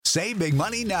Save big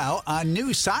money now on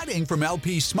new siding from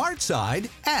LP SmartSide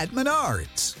at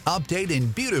Menards. Update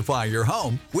and beautify your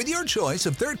home with your choice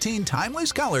of 13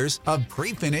 timeless colors of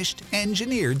pre-finished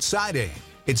engineered siding.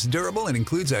 It's durable and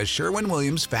includes a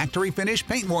Sherwin-Williams factory finish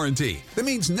paint warranty that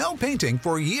means no painting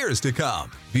for years to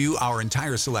come. View our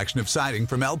entire selection of siding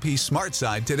from LP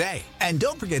SmartSide today. And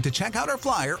don't forget to check out our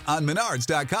flyer on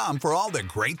Menards.com for all the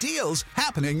great deals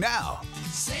happening now.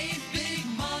 Save big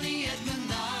money at Menards.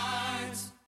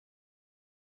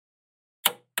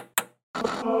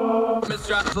 With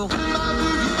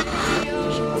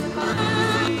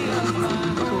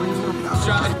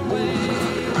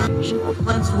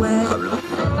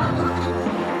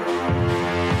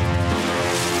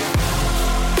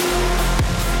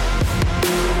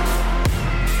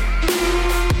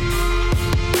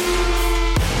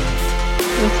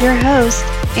your host,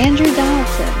 Andrew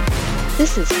Donaldson.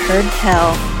 This is Heard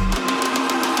Tell.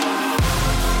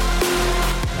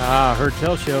 Heard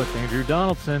Tell Show. It's Andrew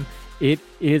Donaldson. It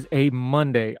is a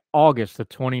Monday, August the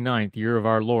 29th, year of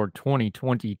our Lord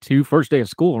 2022. First day of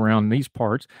school around these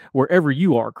parts, wherever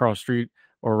you are across the street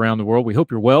or around the world. We hope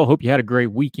you're well. Hope you had a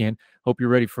great weekend. Hope you're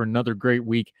ready for another great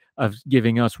week of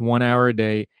giving us 1 hour a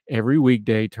day, every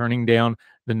weekday, turning down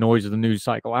the noise of the news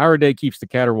cycle. Hour a day keeps the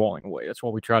caterwauling away. That's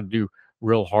what we try to do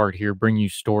real hard here, bring you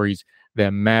stories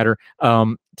that matter.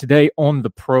 Today on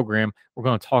the program, we're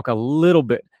going to talk a little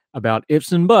bit about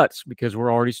ifs and buts, because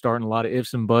we're already starting a lot of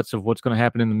ifs and buts of what's going to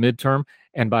happen in the midterm,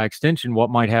 and by extension, what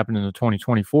might happen in the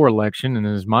 2024 election. And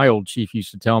as my old chief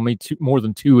used to tell me, more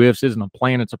than two ifs isn't a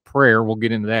plan, it's a prayer. We'll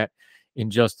get into that in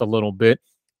just a little bit.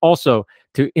 Also,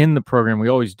 to end the program, we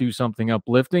always do something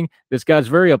uplifting. This guy's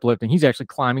very uplifting. He's actually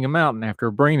climbing a mountain after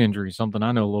a brain injury, something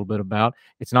I know a little bit about.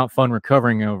 It's not fun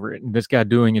recovering over it. And this guy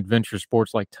doing adventure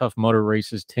sports like Tough Mudder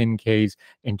races, 10Ks,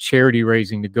 and charity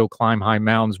raising to go climb high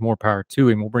mountains, more power to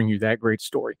him. We'll bring you that great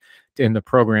story to end the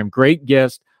program. Great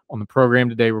guest on the program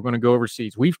today. We're going to go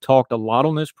overseas. We've talked a lot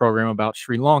on this program about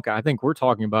Sri Lanka. I think we're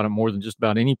talking about it more than just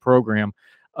about any program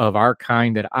of our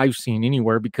kind that I've seen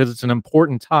anywhere, because it's an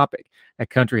important topic. That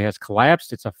country has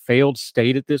collapsed. It's a failed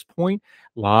state at this point.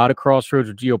 A lot of crossroads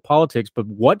of geopolitics. But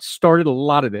what started a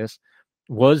lot of this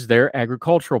was their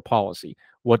agricultural policy,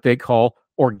 what they call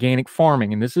organic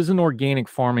farming. And this isn't organic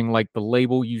farming like the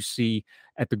label you see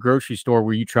at the grocery store,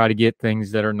 where you try to get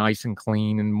things that are nice and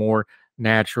clean and more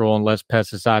natural and less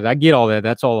pesticides. I get all that.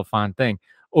 That's all a fine thing.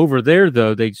 Over there,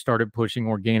 though, they started pushing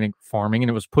organic farming, and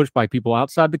it was pushed by people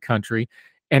outside the country,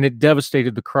 and it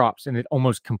devastated the crops, and it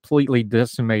almost completely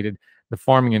decimated the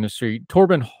farming industry.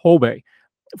 Torben Holbe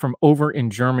from over in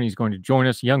Germany is going to join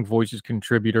us, Young Voices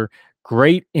contributor.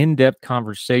 Great in-depth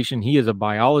conversation. He is a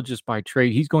biologist by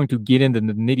trade. He's going to get into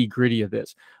the nitty-gritty of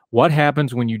this. What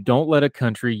happens when you don't let a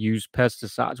country use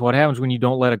pesticides? What happens when you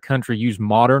don't let a country use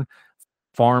modern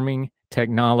farming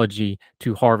technology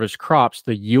to harvest crops?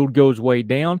 The yield goes way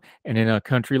down. And in a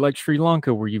country like Sri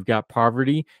Lanka, where you've got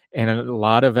poverty and a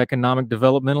lot of economic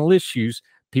developmental issues,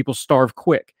 people starve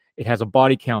quick. It has a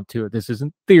body count to it. This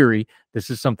isn't theory. This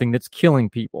is something that's killing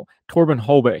people. Torben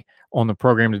Holbe on the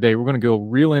program today. We're going to go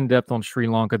real in-depth on Sri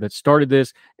Lanka that started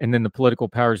this, and then the political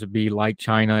powers that be like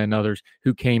China and others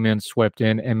who came in, swept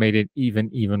in, and made it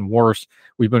even worse.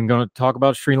 We've been going to talk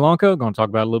about Sri Lanka. We're going to talk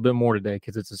about it a little bit more today,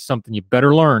 because it's something you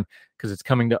better learn, because it's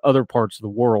coming to other parts of the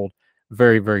world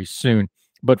very, very soon.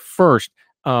 But first,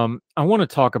 I want to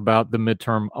talk about the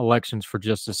midterm elections for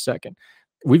just a second.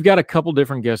 We've got a couple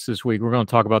different guests this week. We're going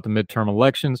to talk about the midterm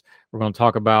elections. We're going to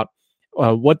talk about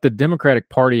what the Democratic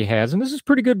Party has, and this is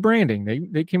pretty good branding.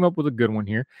 They came up with a good one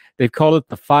here. They've called it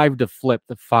the 5 to flip,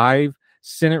 the 5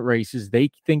 Senate races they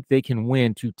think they can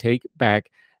win to take back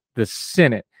the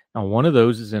Senate. Now, one of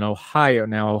those is in Ohio.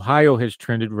 Now, Ohio has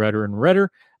trended redder and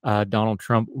redder. Donald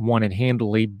Trump won it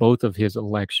handily both of his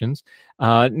elections.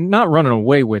 Not running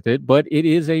away with it, but it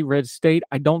is a red state.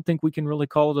 I don't think we can really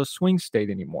call it a swing state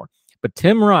anymore. But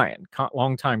Tim Ryan,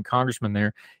 longtime congressman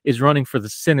there, is running for the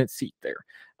Senate seat there.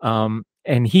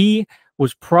 And he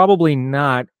was probably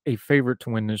not a favorite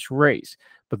to win this race.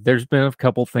 But there's been a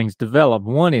couple things develop.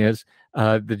 One is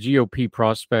the GOP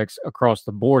prospects across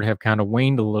the board have kind of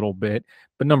waned a little bit.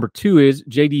 But number two is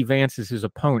J.D. Vance is his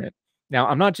opponent. Now,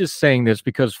 I'm not just saying this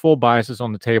because full bias is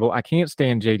on the table. I can't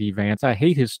stand J.D. Vance. I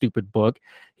hate his stupid book.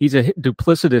 He's a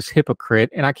duplicitous hypocrite,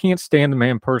 and I can't stand the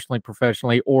man personally,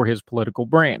 professionally, or his political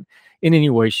brand in any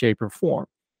way, shape, or form.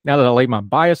 Now that I laid my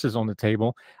biases on the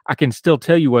table, I can still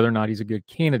tell you whether or not he's a good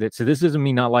candidate. So this isn't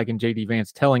me not liking J.D.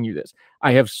 Vance telling you this.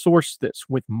 I have sourced this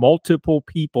with multiple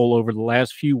people over the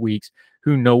last few weeks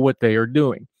who know what they are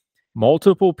doing.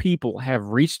 Multiple people have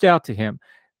reached out to him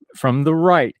from the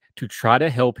right to try to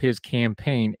help his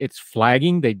campaign. It's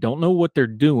flagging. They don't know what they're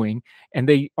doing, and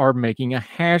they are making a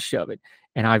hash of it.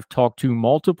 And I've talked to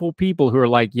multiple people who are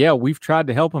like, yeah, we've tried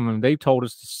to help them, and they've told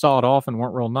us to saw it off and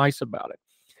weren't real nice about it.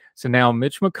 So now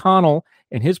Mitch McConnell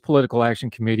and his political action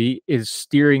committee is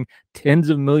steering tens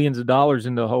of millions of dollars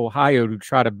into Ohio to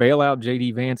try to bail out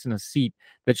J.D. Vance in a seat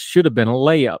that should have been a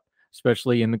layup,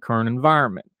 especially in the current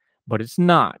environment. But it's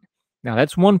not. Now,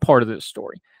 that's one part of this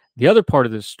story. The other part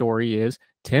of this story is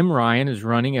Tim Ryan is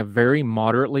running a very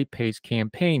moderately paced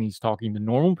campaign. He's talking to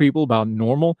normal people about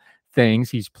normal things.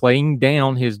 He's playing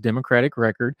down his Democratic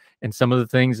record and some of the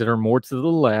things that are more to the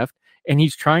left. And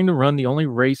he's trying to run the only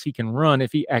race he can run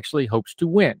if he actually hopes to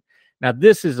win. Now,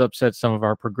 this has upset some of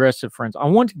our progressive friends. I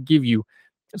want to give you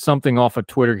something off of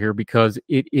Twitter here because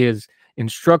it is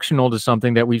instructional to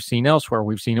something that we've seen elsewhere.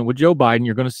 We've seen it with Joe Biden.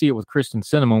 You're going to see it with Kristen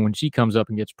Sinema when she comes up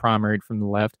and gets primaried from the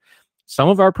left. Some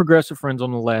of our progressive friends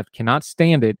on the left cannot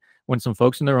stand it when some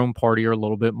folks in their own party are a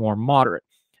little bit more moderate.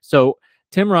 So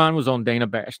Tim Ryan was on Dana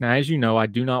Bash. Now, as you know, I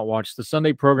do not watch the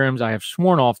Sunday programs. I have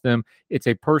sworn off them. It's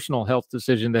a personal health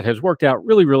decision that has worked out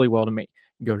really, really well to me.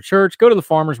 Go to church, go to the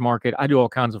farmer's market. I do all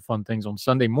kinds of fun things on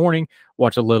Sunday morning,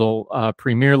 watch a little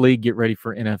Premier League, get ready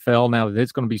for NFL now that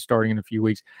it's going to be starting in a few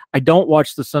weeks. I don't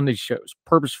watch the Sunday shows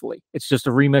purposefully. It's just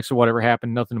a remix of whatever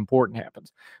happened. Nothing important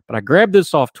happens. But I grabbed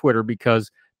this off Twitter because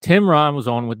Tim Ryan was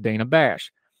on with Dana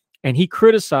Bash, and he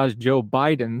criticized Joe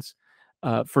Biden's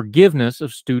forgiveness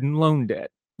of student loan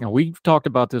debt. Now, we've talked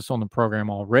about this on the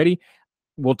program already.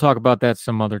 We'll talk about that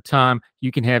some other time.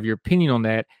 You can have your opinion on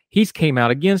that. He's came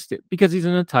out against it because he's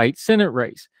in a tight Senate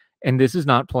race. And this is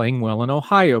not playing well in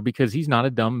Ohio because he's not a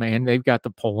dumb man. They've got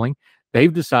the polling.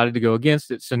 They've decided to go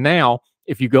against it. So now,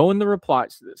 if you go in the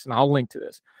replies to this, and I'll link to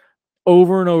this,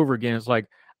 over and over again, it's like,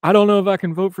 I don't know if I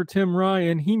can vote for Tim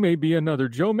Ryan. He may be another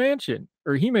Joe Manchin,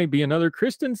 or he may be another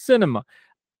Kristen Sinema.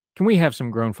 Can we have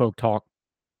some grown folk talk?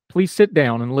 Please sit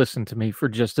down and listen to me for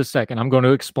just a second. I'm going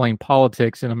to explain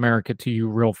politics in America to you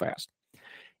real fast.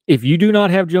 If you do not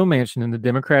have Joe Manchin in the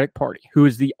Democratic Party, who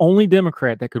is the only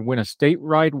Democrat that could win a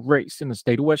statewide race in the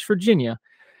state of West Virginia,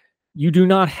 you do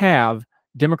not have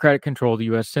Democratic control of the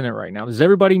U.S. Senate right now. Does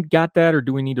everybody got that, or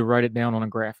do we need to write it down on a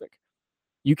graphic?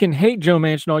 You can hate Joe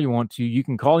Manchin all you want to. You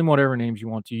can call him whatever names you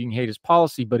want to. You can hate his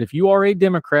policy. But if you are a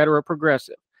Democrat or a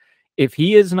progressive, if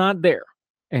he is not there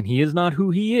and he is not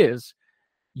who he is,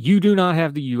 you do not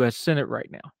have the U.S. Senate right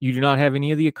now. You do not have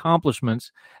any of the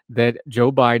accomplishments that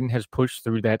Joe Biden has pushed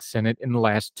through that Senate in the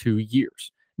last 2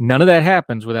 years. None of that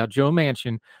happens without Joe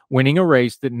Manchin winning a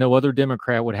race that no other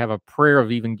Democrat would have a prayer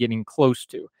of even getting close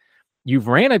to. You've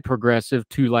ran a progressive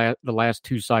the last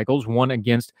two cycles, one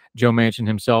against Joe Manchin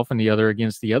himself and the other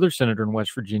against the other senator in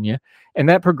West Virginia, and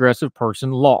that progressive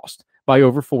person lost by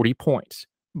over 40 points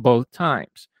both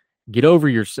times. Get over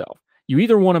yourself. You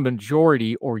either want a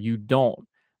majority or you don't.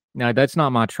 Now, that's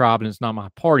not my tribe and it's not my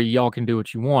party. Y'all can do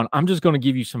what you want. I'm just going to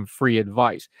give you some free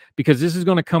advice because this is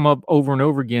going to come up over and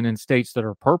over again in states that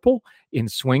are purple, in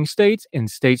swing states, in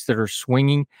states that are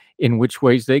swinging in which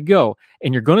ways they go.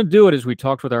 And you're going to do it as we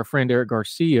talked with our friend Eric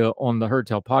Garcia on the Heard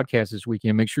Tell podcast this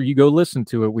weekend. Make sure you go listen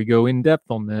to it. We go in depth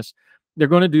on this. They're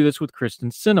going to do this with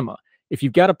Kristen Sinema. If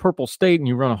you've got a purple state and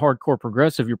you run a hardcore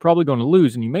progressive, you're probably going to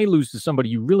lose, and you may lose to somebody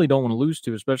you really don't want to lose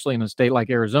to, especially in a state like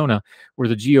Arizona, where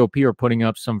the GOP are putting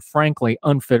up some frankly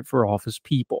unfit for office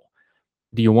people.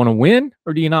 Do you want to win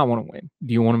or do you not want to win?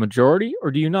 Do you want a majority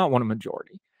or do you not want a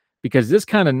majority? Because this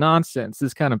kind of nonsense,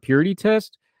 this kind of purity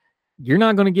test, you're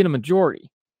not going to get a majority.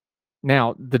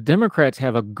 Now, the Democrats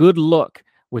have a good look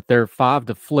with their 5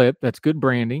 to flip. That's good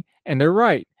branding. And they're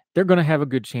right. They're going to have a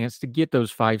good chance to get those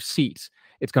 5 seats.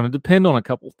 It's going to depend on a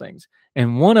couple of things.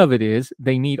 And one of it is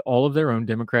they need all of their own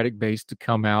Democratic base to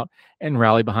come out and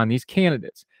rally behind these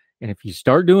candidates. And if you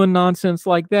start doing nonsense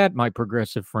like that, my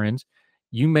progressive friends,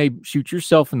 you may shoot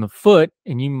yourself in the foot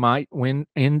and you might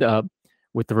end up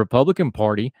with the Republican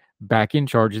Party back in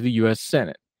charge of the U.S.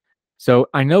 Senate. So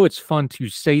I know it's fun to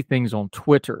say things on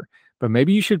Twitter, but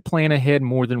maybe you should plan ahead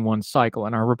more than one cycle.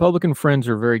 And our Republican friends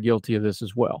are very guilty of this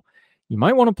as well. You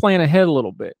might want to plan ahead a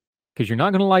little bit, because you're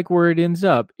not going to like where it ends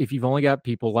up if you've only got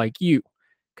people like you.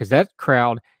 Because that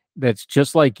crowd that's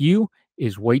just like you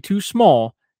is way too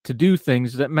small to do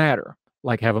things that matter,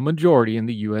 like have a majority in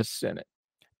the U.S. Senate.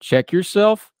 Check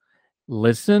yourself,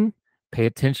 listen, pay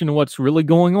attention to what's really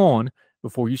going on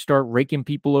before you start raking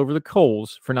people over the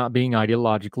coals for not being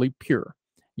ideologically pure.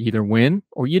 You either win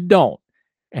or you don't.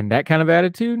 And that kind of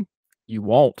attitude, you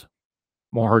won't.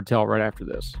 More Heard Tell right after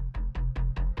this.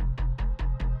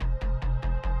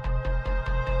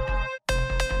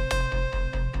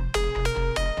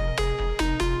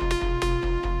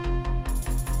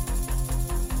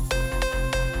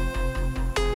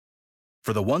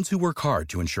 For the ones who work hard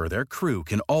to ensure their crew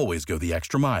can always go the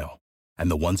extra mile,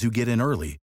 and the ones who get in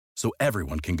early so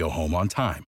everyone can go home on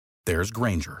time, there's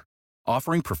Grainger,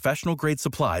 offering professional-grade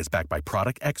supplies backed by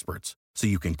product experts so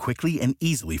you can quickly and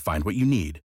easily find what you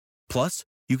need. Plus,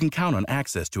 you can count on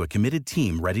access to a committed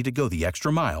team ready to go the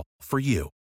extra mile for you.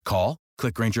 Call,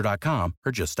 click Grainger.com,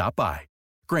 or just stop by.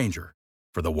 Grainger,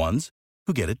 for the ones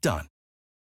who get it done.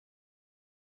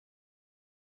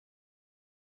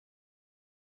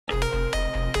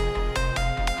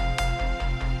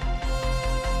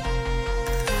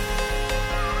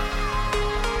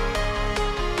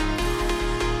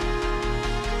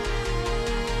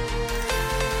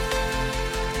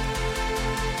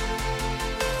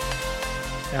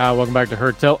 Welcome back to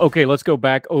Heard Tell. Okay, let's go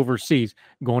back overseas.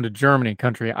 Going to Germany,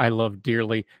 country I love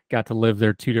dearly. Got to live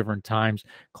there 2 different times,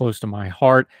 close to my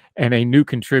heart. And a new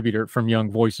contributor from Young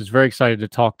Voices. Very excited to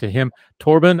talk to him.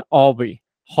 Torben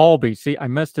Halby. See, I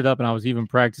messed it up, and I was even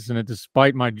practicing it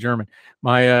despite my German.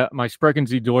 My Sprechen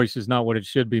Sie Deutsch is not what it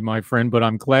should be, my friend, but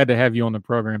I'm glad to have you on the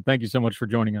program. Thank you so much for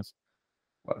joining us.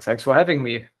 Well, thanks for having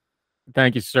me.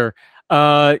 Thank you, sir.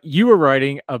 You were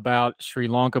writing about Sri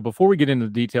Lanka. Before we get into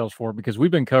the details for it, because we've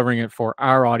been covering it for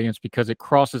our audience because it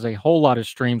crosses a whole lot of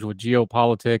streams with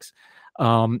geopolitics,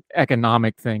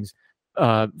 economic things,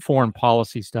 foreign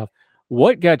policy stuff.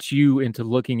 What got you into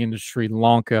looking into Sri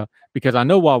Lanka? Because I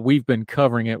know while we've been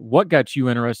covering it, what got you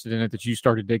interested in it that you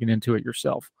started digging into it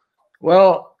yourself?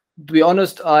 Well, to be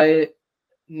honest, I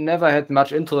never had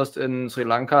much interest in Sri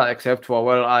Lanka, except for,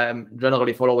 well, I am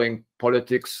generally following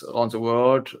politics around the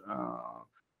world,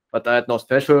 but I had no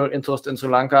special interest in Sri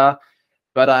Lanka.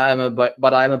 But I am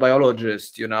a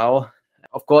biologist, you know.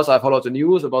 Of course, I followed the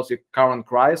news about the current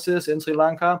crisis in Sri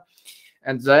Lanka,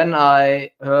 and then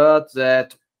I heard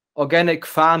that organic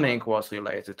farming was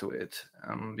related to it,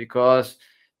 because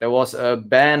there was a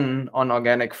ban on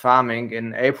organic farming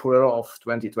in April of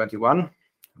 2021.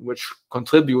 Which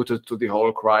contributed to the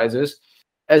whole crisis.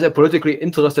 As a politically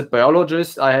interested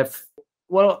biologist, I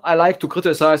like to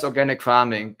criticize organic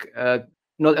farming,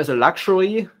 not as a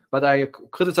luxury, but I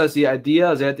criticize the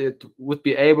idea that it would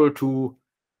be able to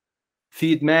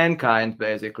feed mankind,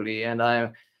 basically. And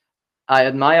I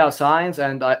admire science,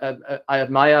 and I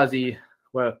admire the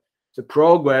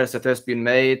progress that has been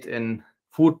made in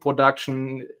food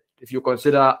production, if you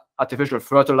consider artificial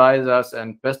fertilizers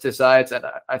and pesticides. And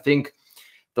I think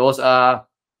those are,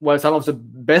 well, some of the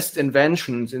best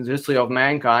inventions in the history of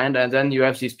mankind. And then you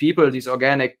have these people, these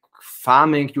organic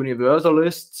farming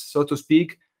universalists, so to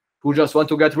speak, who just want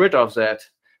to get rid of that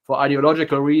for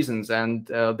ideological reasons. And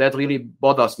that really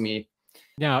bothers me.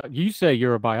 Now, you say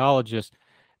you're a biologist.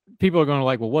 People are going to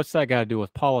like, well, what's that got to do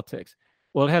with politics?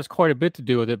 Well, it has quite a bit to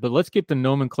do with it, but let's get the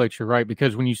nomenclature right,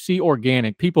 because when you see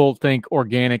organic, people think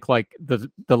organic like the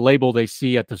label they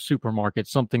see at the supermarket,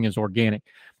 something is organic.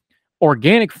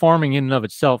 Organic farming in and of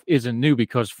itself isn't new,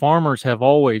 because farmers have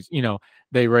always,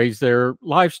 they raise their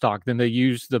livestock, then they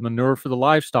use the manure for the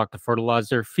livestock to fertilize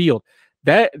their field.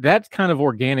 That kind of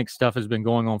organic stuff has been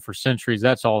going on for centuries.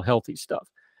 That's all healthy stuff.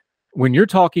 When you're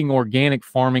talking organic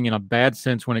farming in a bad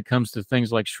sense when it comes to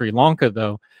things like Sri Lanka,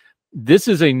 though, this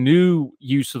is a new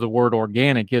use of the word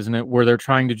organic, isn't it? Where they're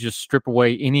trying to just strip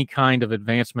away any kind of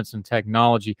advancements in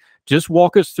technology. Just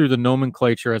walk us through the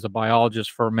nomenclature as a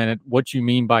biologist for a minute, what you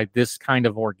mean by this kind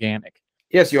of organic.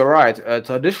 Yes, you're right.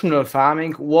 Traditional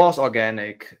farming was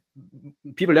organic.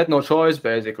 People had no choice,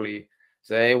 basically.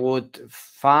 They would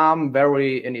farm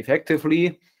very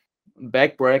ineffectively,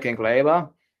 backbreaking labor,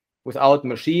 without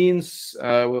machines,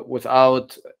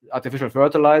 without artificial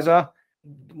fertilizer.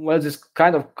 Well, this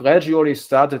kind of gradually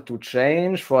started to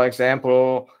change. For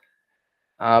example,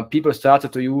 people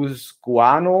started to use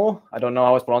guano. I don't know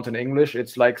how it's pronounced in English.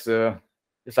 It's like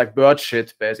bird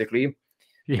shit, basically.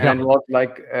 Yeah. And it was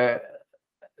like a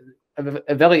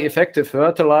very effective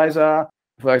fertilizer.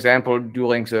 For example,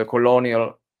 during the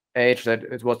colonial age that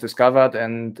it was discovered,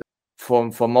 and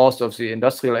for most of the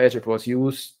industrial age, it was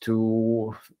used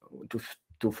to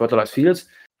fertilize fields.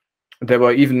 There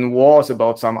were even wars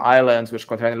about some islands which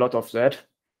contained a lot of that.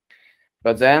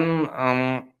 But then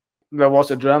there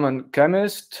was a German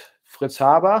chemist, Fritz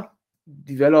Haber,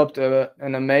 developed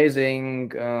an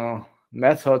amazing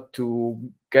method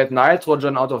to get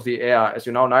nitrogen out of the air. As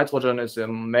you know, nitrogen is the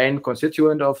main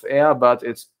constituent of air, but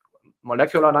it's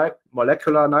molecular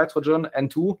nitrogen,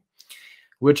 N2,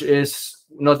 which is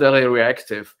not very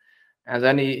reactive. And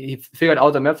then he figured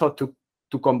out a method to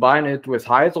combine it with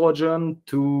hydrogen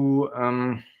to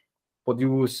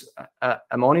produce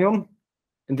ammonium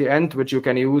in the end, which you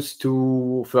can use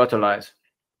to fertilize.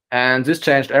 And this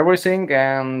changed everything.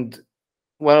 And,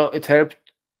 well, it helped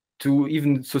to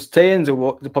even sustain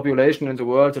the population in the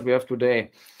world that we have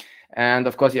today. And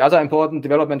of course, the other important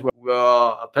development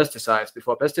were pesticides.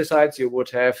 Before pesticides, you would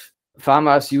have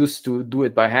farmers used to do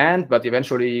it by hand, but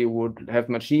eventually you would have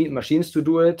machines to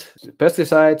do it.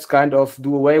 Pesticides kind of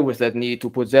do away with that need to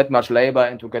put that much labor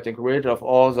into getting rid of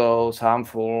all those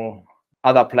harmful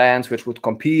other plants which would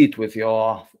compete with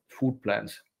your food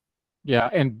plants. Yeah,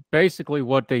 and basically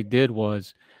what they did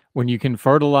was when you can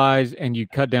fertilize and you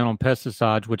cut down on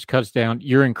pesticides, which cuts down,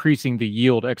 you're increasing the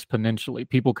yield exponentially.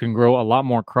 People can grow a lot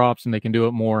more crops and they can do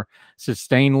it more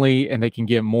sustainably and they can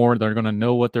get more. They're going to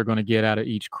know what they're going to get out of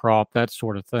each crop, that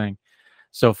sort of thing.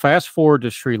 So fast forward to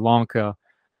Sri Lanka.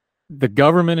 The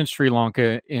government in Sri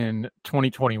Lanka in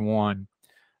 2021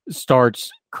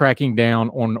 starts cracking down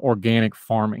on organic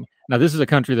farming. Now, this is a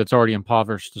country that's already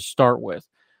impoverished to start with.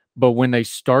 But when they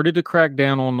started to crack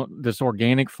down on this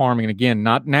organic farming, and again,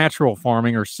 not natural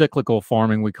farming or cyclical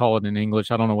farming, we call it in English.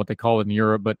 I don't know what they call it in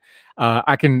Europe, but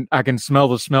I can smell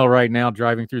the smell right now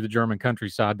driving through the German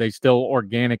countryside. They still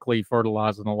organically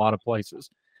fertilize in a lot of places.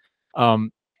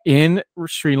 In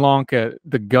Sri Lanka,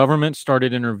 the government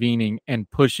started intervening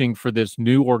and pushing for this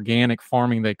new organic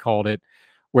farming, they called it,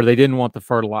 where they didn't want the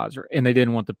fertilizer and they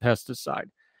didn't want the pesticide.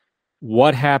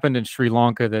 What happened in Sri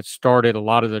Lanka that started a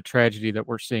lot of the tragedy that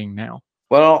we're seeing now?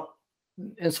 Well,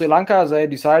 in Sri Lanka, they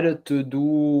decided to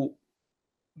do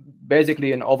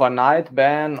basically an overnight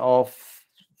ban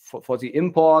for the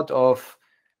import of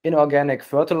inorganic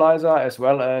fertilizer as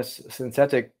well as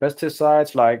synthetic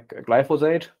pesticides like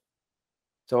glyphosate.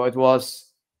 So it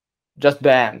was just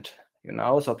banned,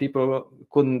 so people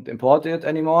couldn't import it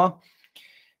anymore.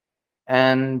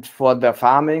 And for their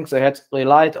farming, they had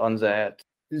relied on that.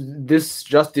 This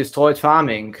just destroyed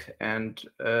farming, and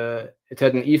it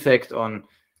had an effect on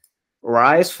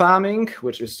rice farming,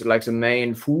 which is like the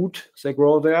main food they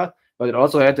grow there, but it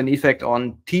also had an effect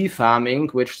on tea farming,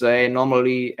 which they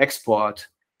normally export,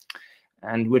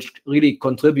 and which really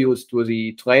contributes to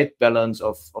the trade balance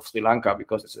of Sri Lanka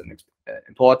because it's an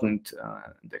important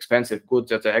and expensive good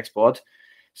that they export.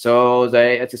 So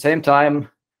they, at the same time,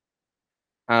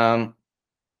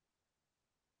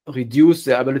 reduce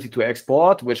their ability to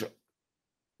export, which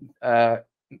plunge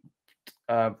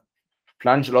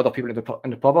a lot of people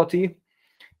into poverty.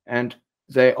 And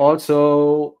they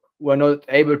also were not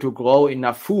able to grow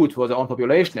enough food for their own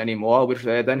population anymore, which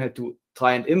they then had to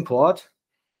try and import.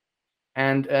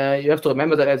 And you have to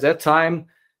remember that at that time,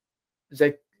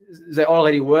 they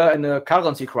already were in a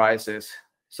currency crisis.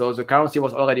 So the currency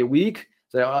was already weak.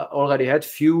 They already had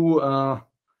few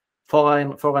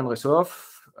foreign reserve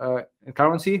in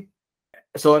currency.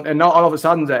 So, and now all of a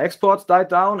sudden their exports died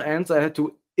down and they had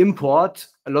to import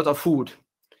a lot of food,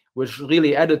 which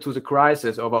really added to the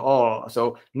crisis overall.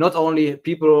 So not only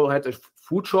people had a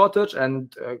food shortage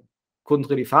and couldn't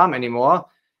really farm anymore,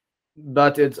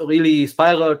 but it really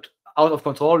spiraled out of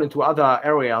control into other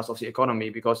areas of the economy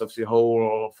because of the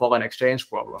whole foreign exchange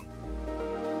problem.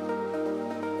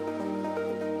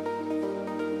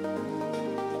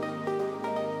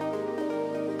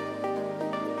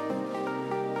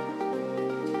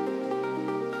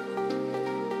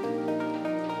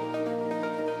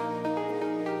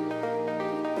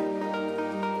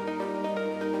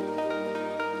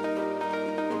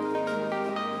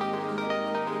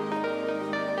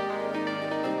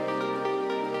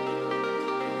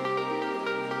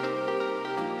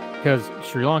 Because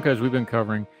Sri Lanka, as we've been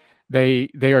covering, they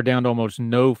are down to almost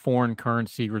no foreign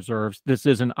currency reserves. This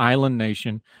is an island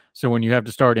nation. So when you have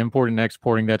to start importing and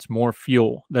exporting, that's more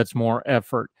fuel, that's more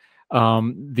effort.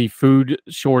 The food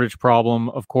shortage problem,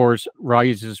 of course,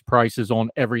 rises prices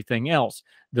on everything else.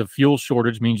 The fuel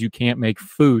shortage means you can't make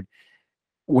food.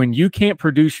 When you can't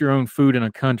produce your own food in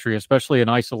a country, especially an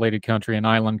isolated country, an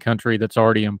island country that's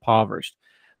already impoverished,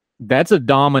 that's a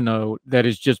domino that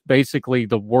is just basically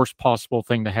the worst possible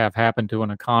thing to have happen to an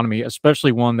economy,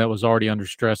 especially one that was already under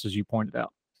stress, as you pointed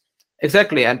out.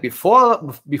 Exactly. And before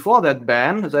that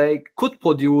ban, they could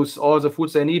produce all the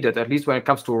foods they needed, at least when it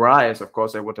comes to rice. Of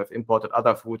course, they would have imported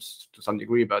other foods to some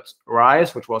degree, but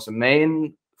rice, which was the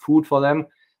main food for them,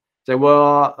 they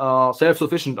were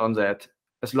self-sufficient on that,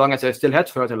 as long as they still had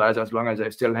fertilizer, as long as they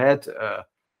still had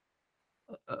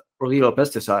real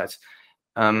pesticides.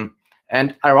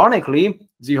 And ironically,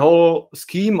 the whole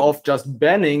scheme of just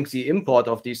banning the import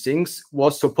of these things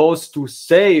was supposed to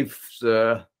save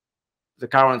the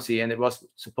currency, and it was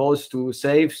supposed to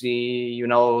save the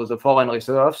foreign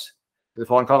reserves, the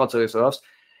foreign currency reserves,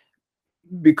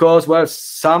 because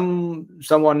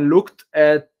someone looked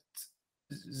at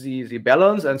the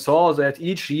balance and saw that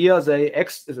each year they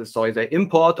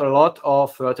import a lot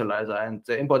of fertilizer and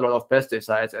they import a lot of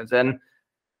pesticides, and then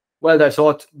well, they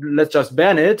thought, let's just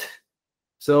ban it.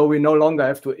 So we no longer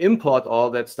have to import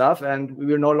all that stuff, and we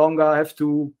will no longer have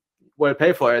to, well,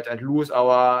 pay for it and lose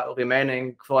our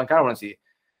remaining foreign currency.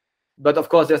 But of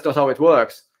course, that's not how it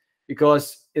works,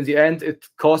 because in the end, it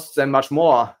costs them much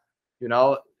more. You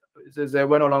know, they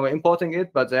were no longer importing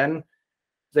it, but then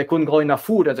they couldn't grow enough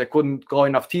food and they couldn't grow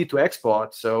enough tea to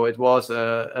export. So it was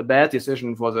a bad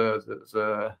decision for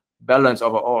the balance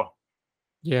overall.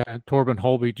 Yeah, Torben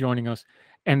Holby joining us.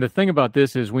 And the thing about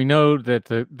this is we know that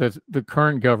the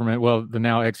current government, well, the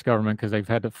now ex-government, because they've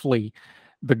had to flee,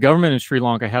 the government in Sri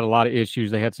Lanka had a lot of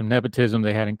issues. They had some nepotism,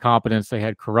 they had incompetence, they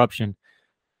had corruption.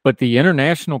 But the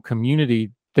international community,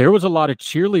 there was a lot of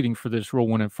cheerleading for this rule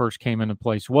when it first came into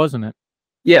place, wasn't it?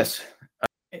 Yes.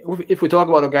 If we talk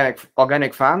about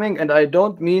organic farming, and I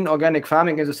don't mean organic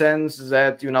farming in the sense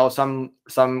that, you know, some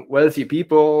wealthy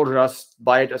people just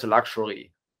buy it as a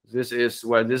luxury. This is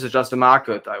just a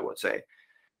market, I would say.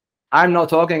 I'm not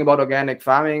talking about organic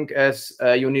farming as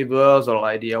a universal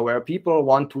idea where people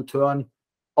want to turn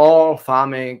all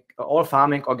farming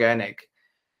organic.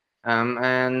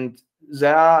 And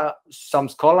there are some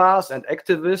scholars and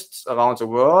activists around the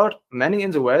world, many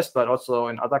in the West, but also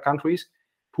in other countries,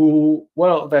 who,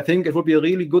 well, they think it would be a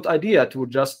really good idea to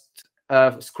just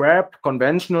scrap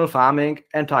conventional farming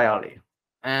entirely.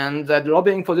 And they're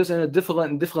lobbying for this in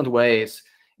different ways.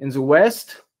 In the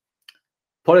West,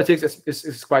 politics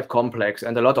is quite complex,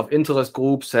 and a lot of interest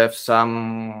groups have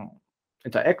some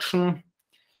interaction.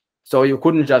 So you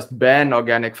couldn't just ban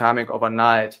organic farming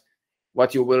overnight.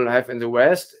 What you will have in the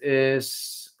West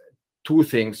is two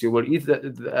things. You will either,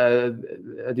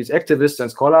 these activists and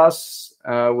scholars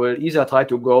will either try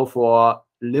to go for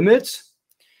limits,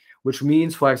 which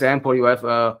means, for example, you have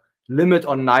a limit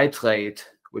on nitrate,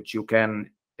 which you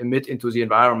can emit into the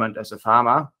environment as a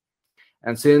farmer.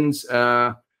 And since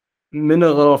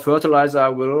mineral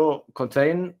fertilizer will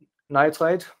contain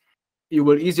nitrate, you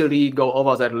will easily go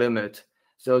over that limit.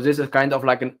 So this is kind of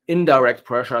like an indirect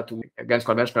pressure against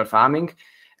conventional farming.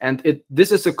 And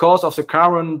this is the cause of the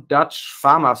current Dutch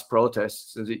farmers'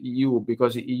 protests in the EU,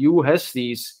 because the EU has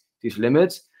these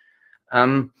limits.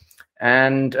 Dutch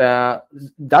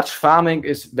farming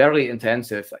is very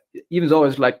intensive. Even though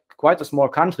it's like quite a small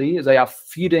country, they are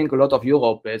feeding a lot of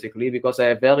Europe, basically, because they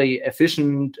have very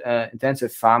efficient,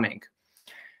 intensive farming.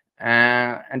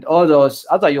 And all those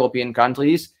other European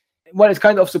countries, well, it's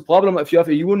kind of the problem if you have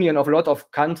a union of a lot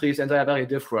of countries and they are very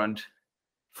different.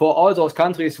 For all those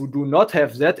countries who do not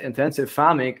have that intensive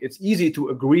farming, it's easy to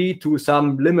agree to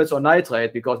some limits on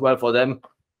nitrate because, well, for them,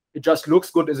 it just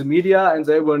looks good in the media and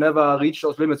they will never reach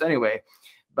those limits anyway.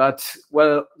 But,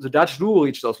 well, the Dutch do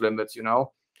reach those limits, you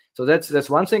know. So that's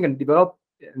one thing in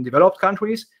developed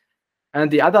countries.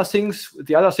 And the other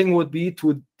thing would be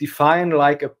to define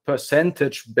like a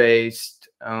percentage-based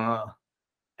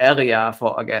area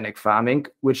for organic farming,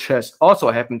 which has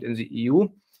also happened in the EU.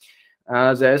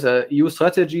 There's a EU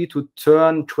strategy to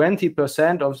turn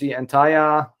 20% of the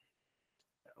entire,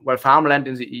 well, farmland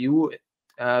in the EU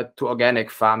to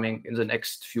organic farming in the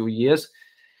next few years.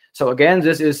 So again,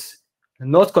 this is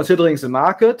not considering the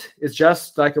market. It's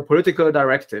just like a political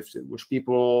directive, which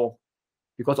people,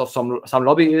 because of some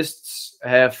lobbyists,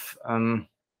 have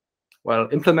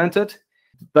implemented.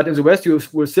 But in the West, you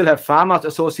will still have farmers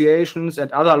associations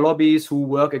and other lobbies who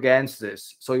work against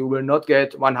this. So you will not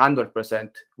get 100%,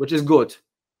 which is good.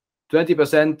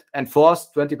 20%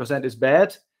 enforced, 20% is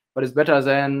bad, but it's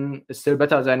still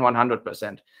better than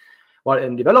 100%. While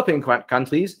in developing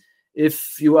countries,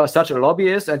 if you are such a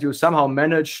lobbyist and you somehow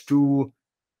manage to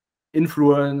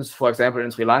influence, for example,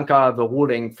 in Sri Lanka, the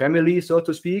ruling family, so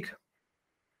to speak,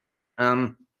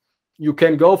 you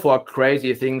can go for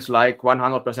crazy things like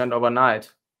 100%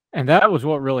 overnight. And that was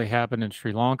what really happened in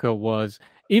Sri Lanka was,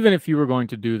 even if you were going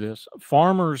to do this,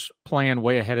 farmers plan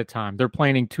way ahead of time. They're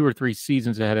planning 2 or 3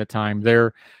 seasons ahead of time.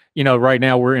 They're, you know, right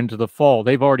now we're into the fall.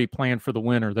 They've already planned for the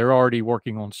winter. They're already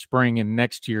working on spring and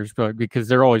next year's, because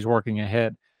they're always working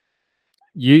ahead.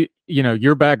 You know,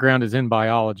 your background is in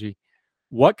biology.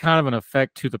 What kind of an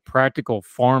effect to the practical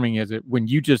farming is it when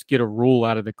you just get a rule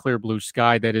out of the clear blue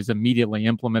sky that is immediately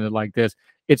implemented like this?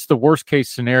 It's the worst case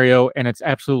scenario, and it's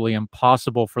absolutely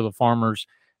impossible for the farmers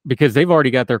because they've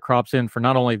already got their crops in for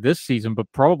not only this season,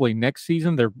 but probably next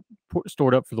season. They're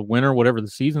stored up for the winter, whatever the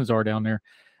seasons are down there.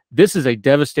 This is a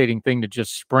devastating thing to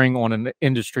just spring on an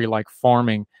industry like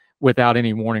farming without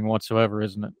any warning whatsoever,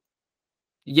 isn't it?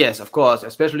 Yes, of course,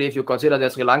 especially if you consider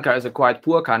that Sri Lanka is a quite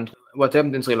poor country. What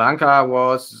happened in Sri Lanka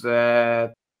was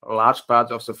that large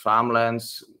parts of the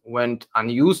farmlands went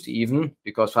unused even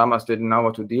because farmers didn't know how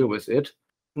to deal with it.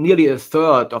 Nearly a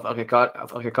third of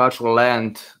agricultural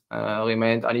land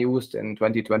remained unused in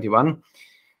 2021.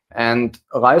 And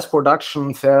rice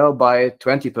production fell by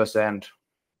 20%.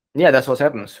 Yeah, that's what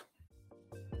happens.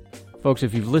 Folks,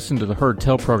 if you've listened to the Herd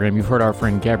Tell program, you've heard our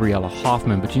friend Gabriella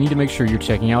Hoffman, but you need to make sure you're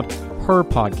checking out her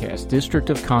podcast, District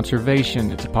of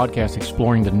Conservation. It's a podcast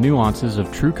exploring the nuances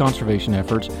of true conservation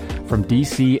efforts from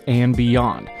DC and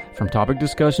beyond. From topic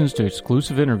discussions to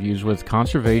exclusive interviews with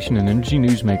conservation and energy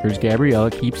newsmakers, Gabriella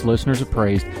keeps listeners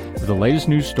appraised of the latest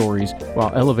news stories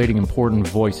while elevating important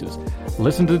voices.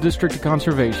 Listen to District of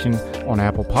Conservation on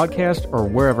Apple Podcasts or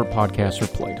wherever podcasts are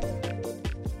played.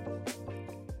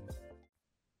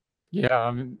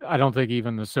 Yeah, I don't think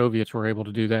even the Soviets were able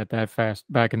to do that fast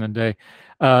back in the day.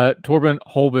 Torben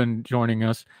Holben joining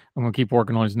us. I'm going to keep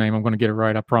working on his name. I'm going to get it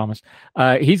right, I promise.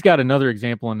 He's got another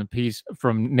example in the piece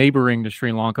from neighboring to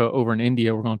Sri Lanka over in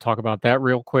India. We're going to talk about that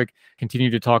real quick. Continue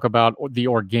to talk about the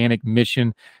organic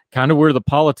mission, kind of where the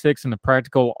politics and the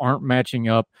practical aren't matching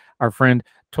up. Our friend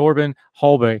Torben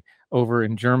Holbe over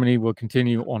in Germany will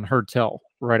continue on Herd Tell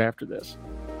right after this.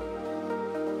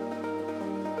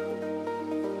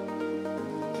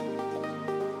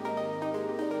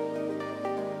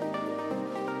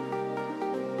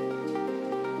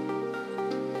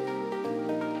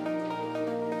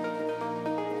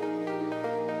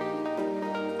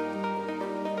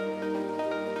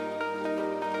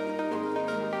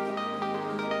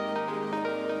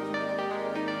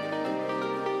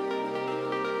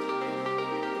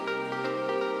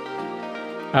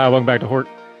 Welcome back to Hort.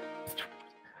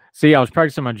 See, I was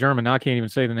practicing my German. Now I can't even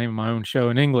say the name of my own show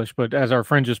in English. But as our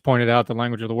friend just pointed out, the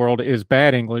language of the world is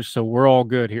bad English, so we're all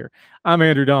good here. I'm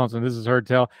Andrew Donaldson. This is Herd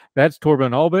Tell. That's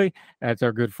Torben Holbe. That's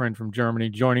our good friend from Germany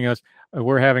joining us.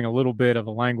 We're having a little bit of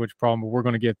a language problem, but we're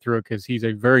going to get through it because he's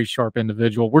a very sharp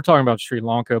individual. We're talking about Sri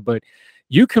Lanka, but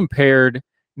you compared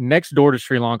next door to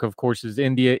Sri Lanka, of course, is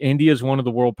India. India is one of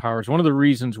the world powers. One of the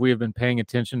reasons we have been paying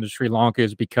attention to Sri Lanka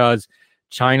is because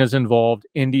China's involved,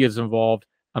 India's involved,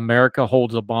 America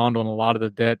holds a bond on a lot of the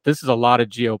debt. This is a lot of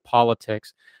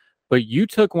geopolitics. But you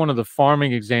took one of the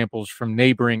farming examples from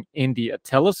neighboring India.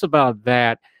 Tell us about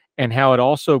that and how it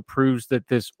also proves that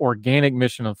this organic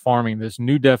mission of farming, this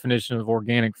new definition of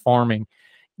organic farming,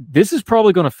 this is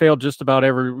probably going to fail just about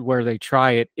everywhere they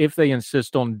try it if they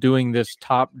insist on doing this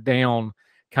top-down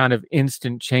kind of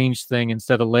instant change thing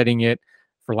instead of letting it,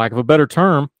 for lack of a better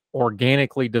term,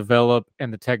 organically develop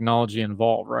and the technology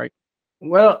involved, right?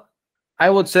 Well, I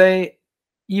would say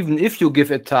even if you give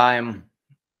it time,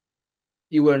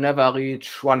 you will never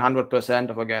reach 100%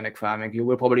 of organic farming. You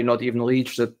will probably not even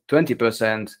reach the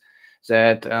 20%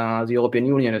 that the European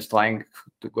Union is trying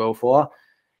to go for,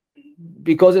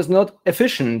 because it's not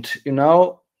efficient. You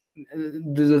know,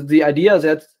 the idea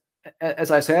that,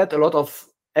 as I said, a lot of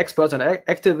experts and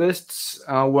activists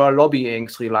were lobbying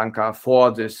Sri Lanka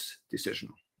for this decision.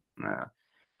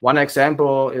 One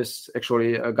example is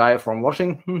actually a guy from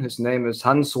Washington. His name is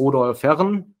Hans Rudolf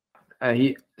Herren.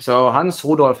 Hans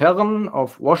Rudolf Herren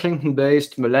of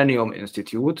Washington-based Millennium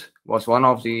Institute was one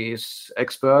of these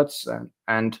experts,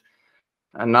 and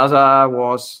another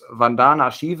was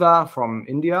Vandana Shiva from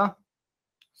India.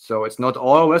 So it's not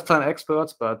all Western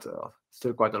experts, but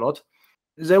still quite a lot.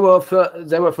 They were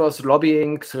first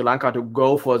lobbying Sri Lanka to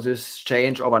go for this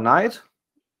change overnight,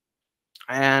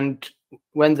 and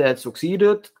when that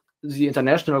succeeded, the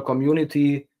international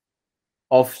community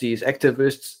of these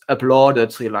activists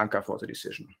applauded Sri Lanka for the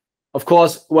decision. Of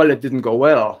course, it didn't go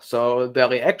well. So the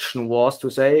reaction was to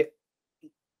say,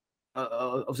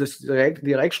 the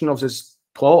reaction of this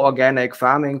pro-organic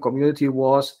farming community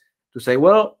was to say,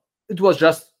 well, it was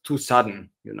just too sudden,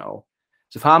 you know.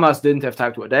 The farmers didn't have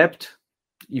time to adapt,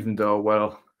 even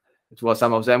though, it was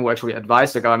some of them who actually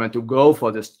advised the government to go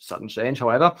for this sudden change,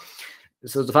 however.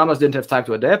 So the farmers didn't have time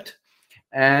to adapt.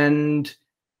 And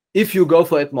if you go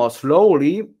for it more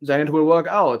slowly, then it will work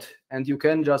out. And you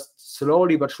can just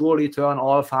slowly but surely turn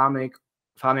all farming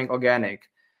organic.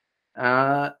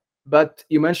 But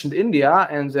you mentioned India,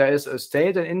 and there is a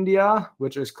state in India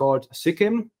which is called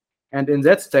Sikkim. And in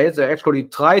that state, they actually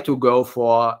try to go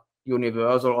for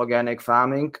universal organic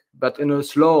farming, but in a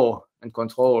slow and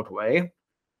controlled way.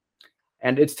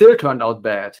 And it still turned out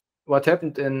bad. What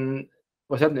happened in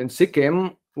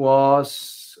Sikkim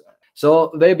was,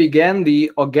 so they began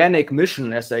the organic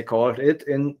mission, as they called it,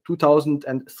 in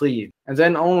 2003. And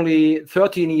then only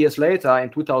 13 years later, in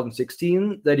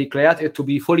 2016, they declared it to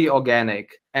be fully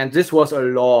organic. And this was a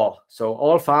law. So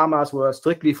all farmers were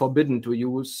strictly forbidden to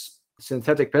use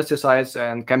synthetic pesticides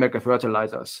and chemical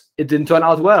fertilizers. It didn't turn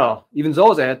out well, even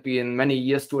though there had been many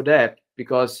years to adapt,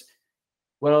 because,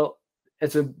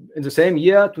 in the same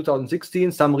year,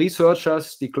 2016, some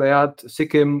researchers declared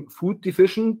Sikkim food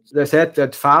deficient. They said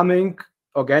that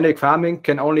organic farming,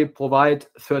 can only provide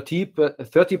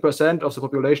 30% of the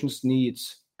population's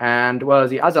needs. And well,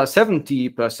 the other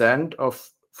 70% of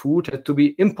food had to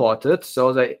be imported.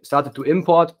 So they started to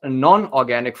import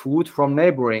non-organic food from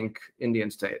neighboring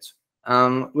Indian states,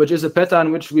 which is a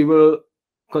pattern which we will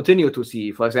continue to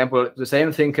see. For example, the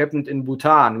same thing happened in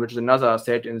Bhutan, which is another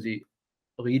state in the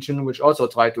region which also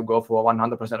tried to go for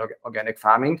 100% organic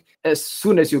farming. As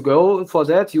soon as you go for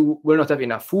that, you will not have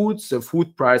enough food. The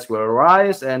food price will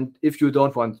rise, and if you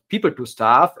don't want people to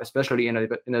starve, especially in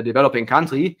a developing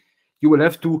country, you will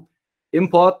have to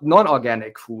import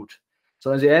non-organic food.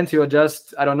 So in the end, you're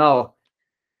just,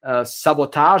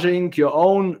 sabotaging your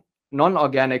own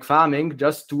non-organic farming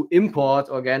just to import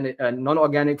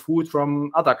non-organic food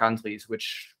from other countries,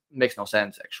 which makes no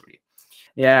sense, actually.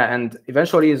 Yeah, and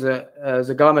eventually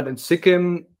the government in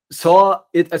Sikkim saw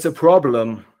it as a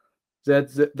problem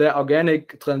that their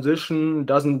organic transition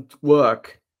doesn't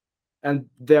work. And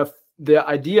their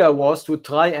idea was to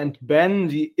try and ban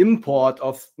the import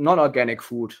of non-organic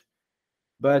food.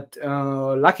 But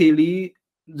luckily,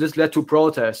 this led to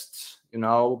protests.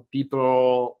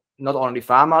 People, not only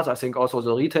farmers, I think also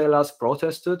the retailers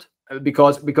protested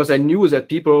because they knew that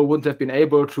people wouldn't have been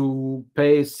able to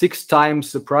pay 6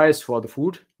 times the price for the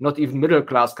food. Not even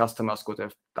middle-class customers could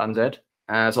have done that.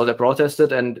 So they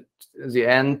protested, and in the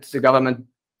end, the government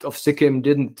of Sikkim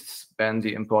didn't ban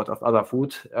the import of other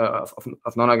food, of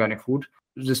non-organic food.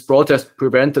 This protest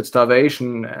prevented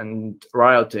starvation and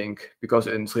rioting, because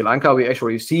in Sri Lanka, we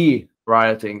actually see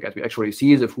rioting and we actually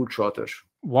see the food shortage.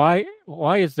 Why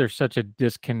is there such a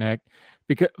disconnect?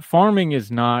 Because farming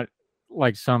is not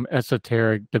like some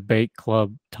esoteric debate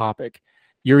club topic.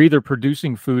 You're either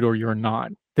producing food or you're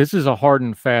not. This is a hard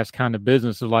and fast kind of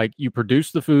business. Of like, you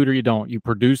produce the food or you don't. You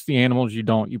produce the animals, you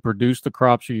don't. You produce the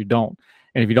crops or you don't.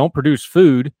 And if you don't produce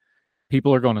food,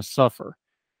 people are going to suffer.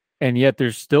 And yet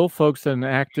there's still folks and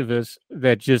activists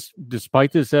that just,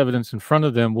 despite this evidence in front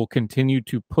of them, will continue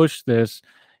to push this.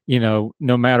 No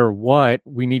matter what,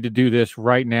 we need to do this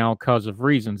right now because of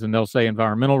reasons. And they'll say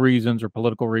environmental reasons or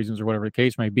political reasons or whatever the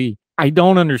case may be. I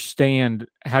don't understand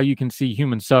how you can see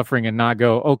human suffering and not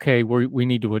go, okay, we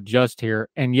need to adjust here.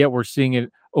 And yet we're seeing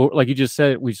it, like you just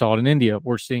said, we saw it in India.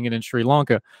 We're seeing it in Sri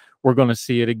Lanka. We're going to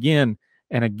see it again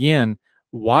and again.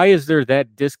 Why is there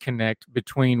that disconnect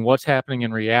between what's happening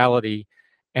in reality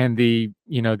and the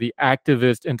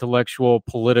activist, intellectual,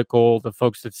 political, the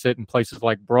folks that sit in places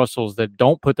like Brussels that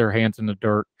don't put their hands in the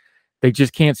dirt? They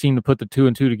just can't seem to put the 2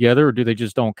 and 2 together, or do they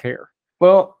just don't care?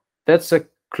 Well, that's a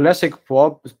classic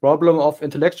problem of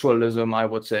intellectualism, I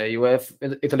would say. You have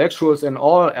intellectuals in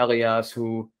all areas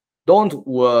who don't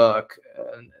work.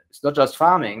 It's not just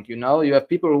farming, You have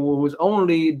people whose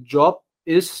only job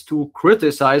is to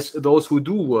criticize those who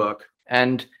do work.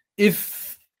 And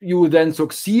if you then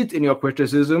succeed in your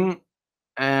criticism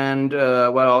and,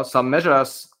 some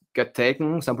measures get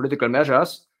taken, some political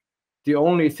measures, the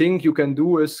only thing you can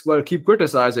do is, keep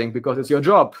criticizing because it's your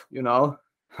job,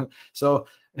 So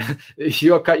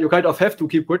you kind of have to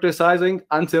keep criticizing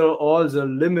until all the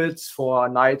limits for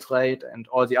nitrate and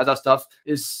all the other stuff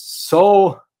is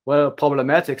so,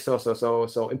 problematic,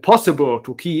 so impossible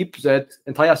to keep that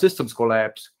entire systems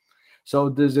collapse. So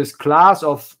this class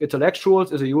of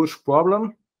intellectuals is a huge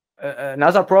problem.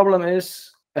 Another problem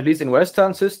is, at least in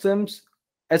Western systems,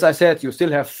 as I said, you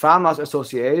still have farmers'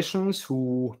 associations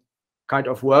who kind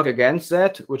of work against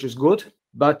that, which is good.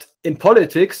 But in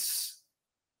politics,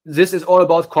 this is all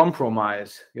about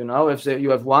compromise. If you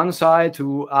have one side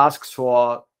who asks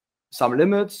for some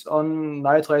limits on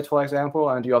nitrate, for example,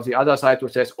 and you have the other side who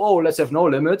says, let's have no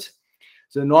limit,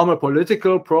 the normal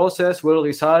political process will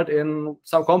result in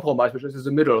some compromise, which is in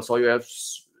the middle. So you have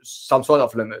some sort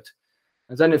of limit.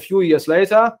 And then a few years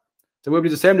later, there will be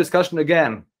the same discussion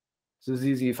again. So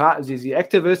the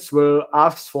activists will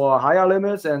ask for higher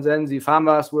limits, and then the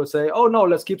farmers will say, no,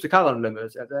 let's keep the current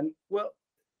limits. And then,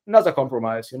 another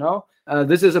compromise,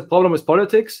 This is a problem with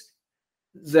politics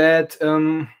that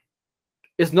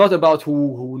is not about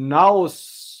who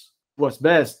knows what's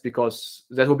best, because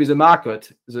that would be the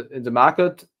market. In the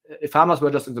market, if farmers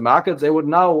were just in the market, they would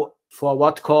know for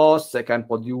what cost they can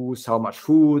produce, how much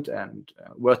food, and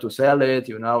where to sell it,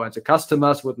 and the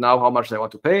customers would know how much they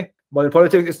want to pay. But in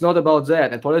politics, it's not about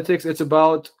that. In politics, it's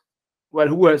about,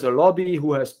 who has a lobby,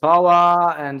 who has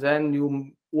power, and then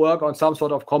you work on some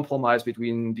sort of compromise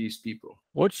between these people.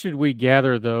 What should we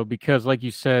gather, though? Because like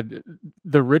you said,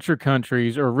 the richer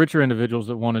countries or richer individuals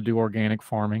that want to do organic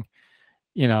farming,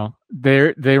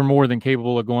 they're more than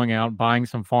capable of going out, buying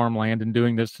some farmland and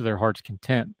doing this to their heart's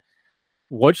content.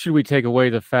 what should we take away?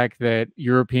 The fact that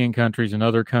European countries and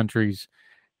other countries,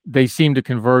 they seem to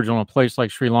converge on a place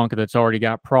like Sri Lanka that's already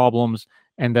got problems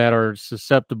and that are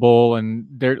susceptible, and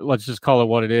let's just call it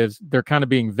what it is. They're kind of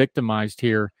being victimized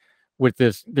here with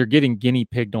this. They're getting guinea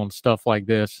pigged on stuff like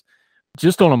this.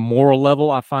 Just on a moral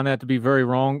level, I find that to be very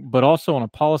wrong, but also on a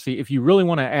policy, if you really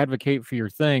want to advocate for your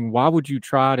thing, why would you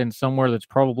try it in somewhere that's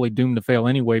probably doomed to fail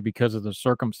anyway because of the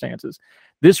circumstances?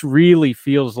 This really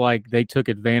feels like they took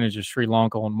advantage of Sri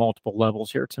Lanka on multiple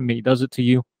levels here to me. Does it to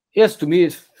you? Yes, to me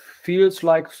it feels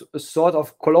like a sort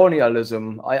of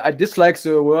colonialism. I dislike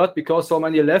the word because so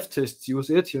many leftists use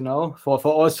it, for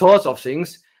all sorts of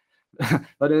things.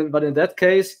 but in that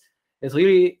case, it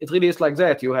really is like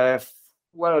that. You have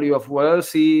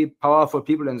wealthy, powerful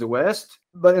people in the West,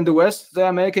 but in the West they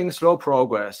are making slow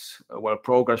progress.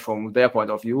 Progress from their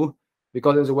point of view,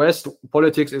 because in the West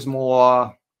politics is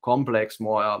more complex,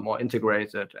 more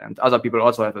integrated, and other people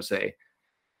also have a say.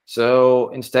 So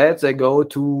instead, they go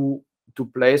to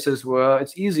places where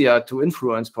it's easier to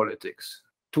influence politics.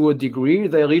 To a degree,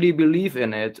 they really believe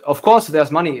in it. Of course,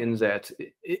 there's money in that.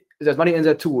 There's money in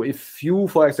that too. If you,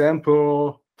 for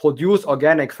example, produce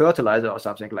organic fertilizer or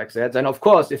something like that, then of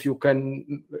course, if you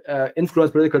can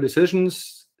influence political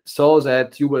decisions so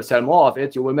that you will sell more of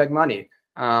it, you will make money.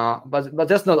 But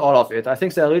that's not all of it. I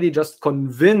think they're really just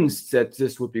convinced that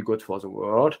this would be good for the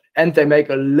world, and they make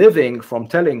a living from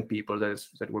telling people that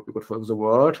would be good for the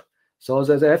world. So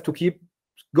that they have to keep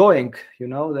going. They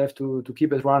have to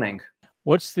keep it running.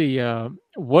 What's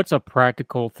a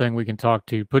practical thing we can talk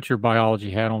to? Put your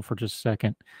biology hat on for just a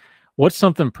second. What's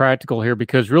something practical here?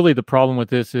 Because really the problem with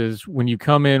this is when you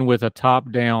come in with a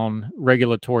top-down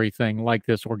regulatory thing like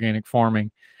this organic farming,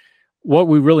 what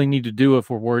we really need to do if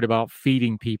we're worried about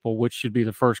feeding people, which should be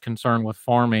the first concern with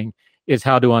farming, is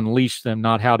how to unleash them,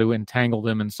 not how to entangle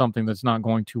them in something that's not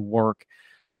going to work.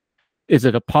 Is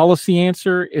it a policy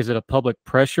answer? Is it a public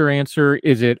pressure answer?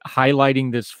 Is it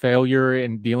highlighting this failure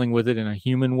and dealing with it in a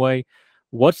human way?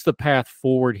 What's the path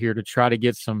forward here to try to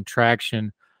get some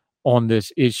traction on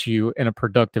this issue in a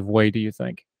productive way, do you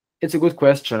think? It's a good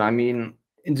question. I mean,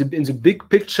 in the big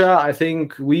picture, I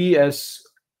think we as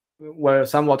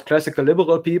somewhat classical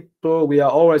liberal people, we are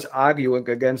always arguing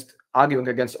against all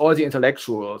the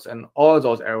intellectuals and all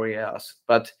those areas.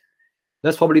 But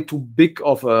that's probably too big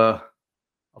of a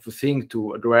thing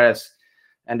to address,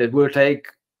 and it will take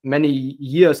many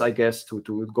years, I guess, to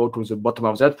go to the bottom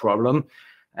of that problem,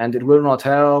 and it will not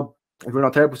help. It will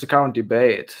not help with the current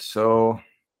debate. So,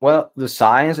 the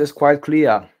science is quite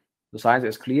clear. The science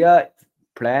is clear.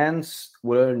 Plants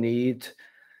will need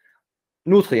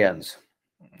nutrients.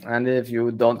 And if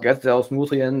you don't get those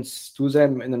nutrients to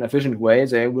them in an efficient way,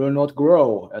 they will not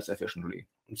grow as efficiently.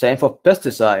 Same for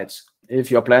pesticides. If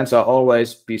your plants are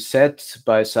always beset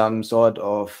by some sort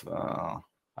of,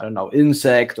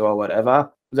 insect or whatever,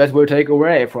 that will take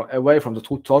away from the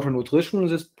total nutrition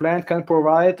this plant can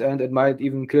provide, and it might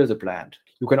even kill the plant.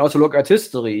 You can also look at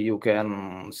history. You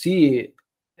can see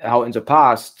how in the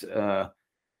past,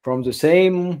 from the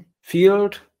same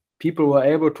field, people were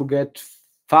able to get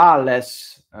far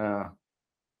less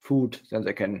food than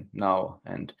they can now.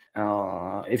 And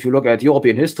if you look at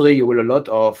European history, you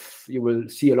will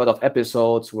see a lot of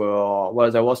episodes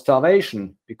where there was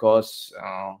starvation because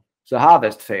the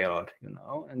harvest failed.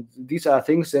 And these are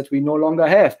things that we no longer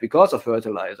have because of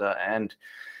fertilizer and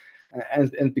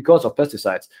because of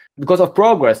pesticides, because of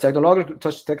progress,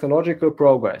 technological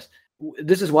progress.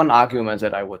 This is one argument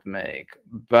that I would make,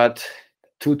 but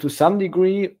to some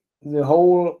degree, the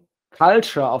whole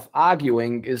culture of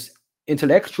arguing is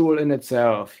intellectual in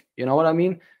itself. You know what I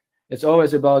mean? It's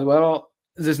always about,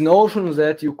 this notion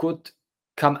that you could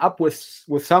come up with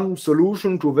some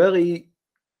solution to very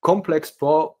complex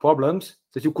problems,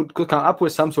 that you could come up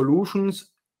with some solutions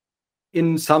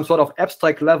in some sort of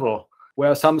abstract level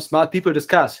where some smart people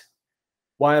discuss.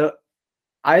 While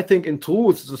I think in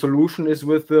truth, the solution is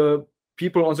with the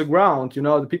people on the ground,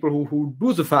 the people who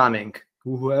do the farming,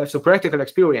 who have the practical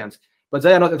experience. But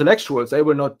they are not intellectuals. They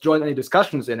will not join any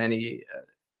discussions in any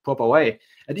proper way.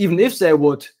 And even if they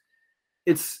would,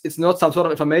 it's not some sort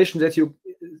of information that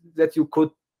you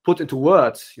could put into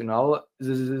words.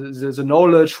 The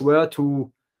knowledge where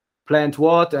to plant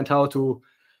what and how to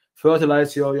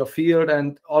fertilize your field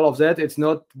and all of that. It's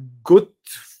not good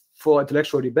for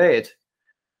intellectual debate.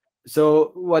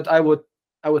 So what I would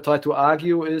try to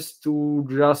argue is to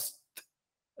just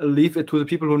leave it to the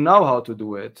people who know how to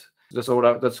do it. That's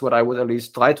what I would at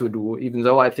least try to do, even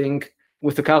though I think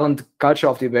with the current culture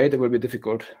of debate, it will be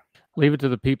difficult. Leave it to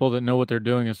the people that know what they're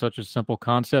doing is such a simple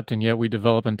concept, and yet we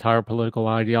develop entire political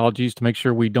ideologies to make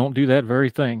sure we don't do that very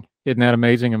thing. Isn't that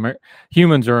amazing?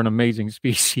 Humans are an amazing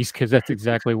species because that's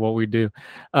exactly what we do.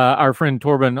 Our friend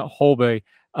Torben Holbe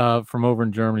from over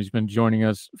in Germany has been joining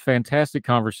us. Fantastic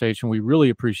conversation. We really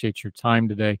appreciate your time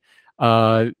today.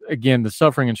 Again, the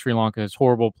suffering in Sri Lanka is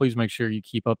horrible. Please make sure you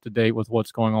keep up to date with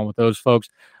what's going on with those folks.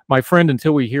 My friend,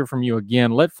 until we hear from you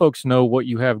again, let folks know what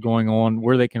you have going on,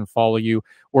 where they can follow you.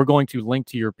 We're going to link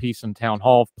to your piece in Town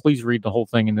Hall. Please read the whole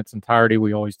thing in its entirety.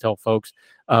 We always tell folks,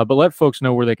 but let folks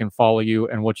know where they can follow you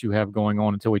and what you have going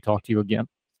on until we talk to you again.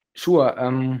 Sure.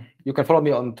 You can follow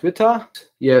me on Twitter.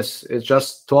 Yes, it's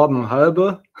just Torben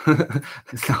Halbe.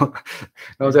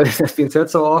 Now that it has been said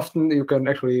so often, you can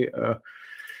actually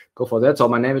go for that. So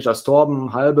my name is just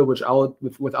Torben Halbe,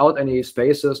 without any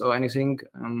spaces or anything.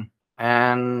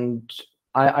 And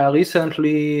I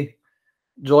recently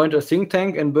joined a think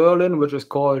tank in Berlin, which is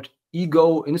called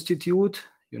Ego Institute.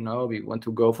 We want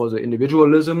to go for the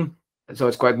individualism. So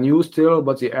it's quite new still,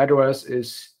 but the address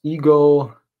is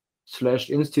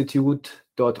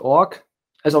ego/institute.org.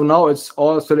 As of now, it's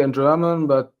all still in German,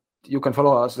 but you can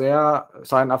follow us there,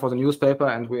 sign up for the newspaper,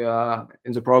 and we are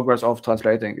in the progress of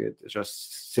translating it. It's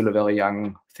just still a very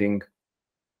young thing.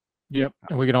 Yep.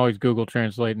 And we can always Google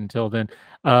Translate until then.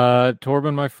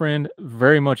 Torben, my friend,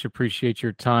 very much appreciate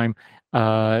your time.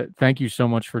 Thank you so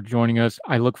much for joining us.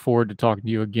 I look forward to talking to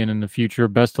you again in the future.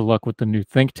 Best of luck with the new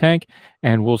think tank,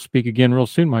 and we'll speak again real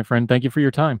soon, my friend. Thank you for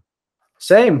your time.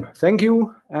 Same. Thank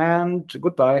you, and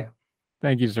goodbye.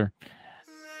 Thank you, sir.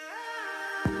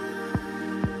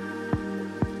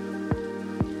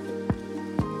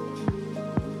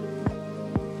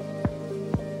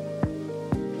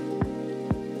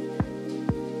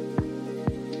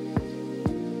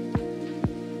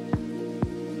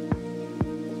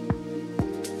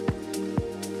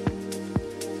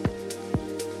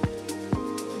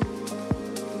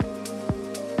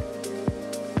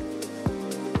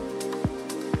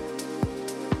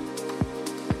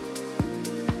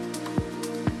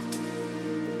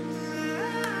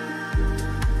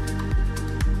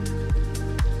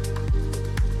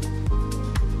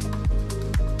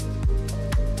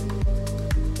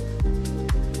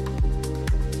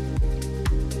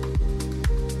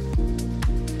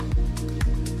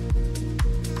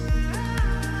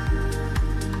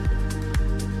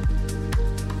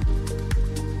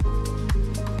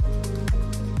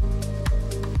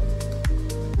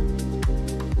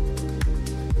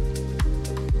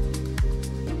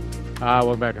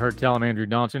 Welcome back to Heard Tell. I'm Andrew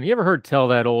Donaldson. You ever heard tell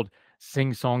that old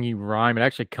sing-songy rhyme? It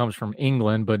actually comes from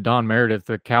England, but Don Meredith,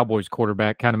 the Cowboys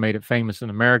quarterback, kind of made it famous in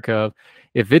America of,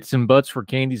 if it's and buts for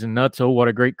candies and nuts, oh, what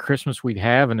a great Christmas we'd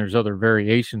have, and there's other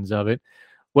variations of it.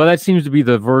 Well, that seems to be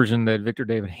the version that Victor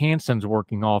David Hanson's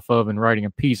working off of and writing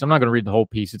a piece. I'm not going to read the whole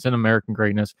piece. It's in American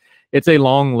Greatness. It's a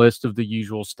long list of the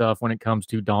usual stuff when it comes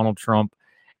to Donald Trump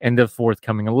and the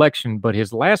forthcoming election, but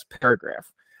his last paragraph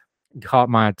caught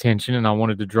my attention, and I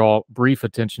wanted to draw brief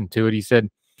attention to it. He said,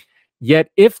 "Yet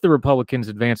if the Republicans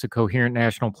advance a coherent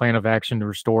national plan of action to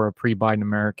restore a pre-Biden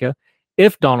America,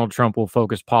 if Donald Trump will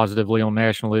focus positively on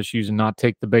national issues and not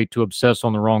take the bait to obsess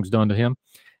on the wrongs done to him,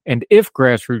 and if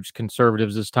grassroots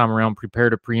conservatives this time around prepare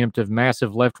to preemptive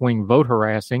massive left-wing vote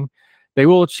harassing, they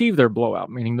will achieve their blowout,"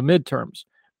 meaning the midterms.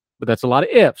 But that's a lot of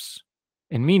ifs.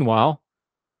 And meanwhile,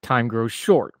 time grows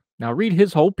short. Now read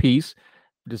his whole piece.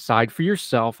 Decide for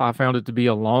yourself. I found it to be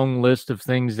a long list of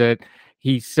things that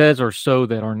he says are so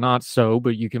that are not so,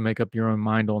 but you can make up your own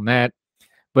mind on that.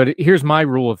 But here's my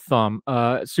rule of thumb.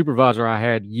 A supervisor I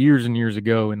had years and years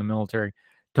ago in the military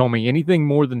told me anything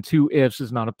more than two ifs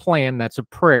is not a plan, that's a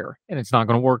prayer, and it's not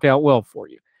going to work out well for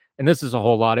you. And this is a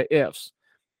whole lot of ifs.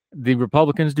 The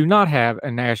Republicans do not have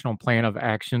a national plan of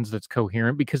actions that's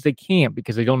coherent because they can't,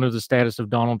 because they don't know the status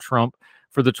of Donald Trump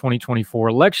for the 2024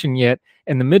 election yet.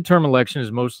 And the midterm election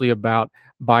is mostly about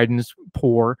Biden's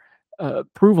poor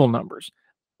approval numbers.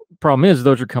 Problem is,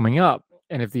 those are coming up.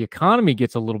 And if the economy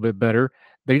gets a little bit better,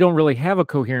 they don't really have a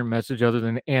coherent message other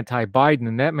than anti-Biden,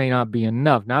 and that may not be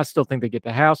enough. Now, I still think they get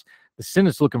the House. The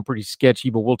Senate's looking pretty sketchy,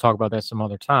 but we'll talk about that some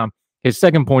other time. His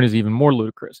second point is even more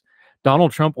ludicrous.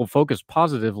 Donald Trump will focus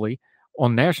positively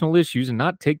on national issues and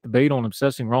not take the bait on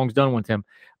obsessing wrongs done with him.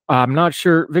 I'm not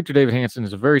sure. Victor David Hanson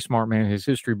is a very smart man. His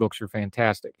history books are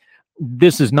fantastic.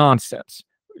 This is nonsense.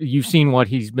 You've seen what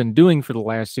he's been doing for the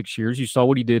last 6 years. You saw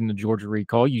what he did in the Georgia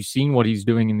recall. You've seen what he's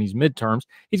doing in these midterms.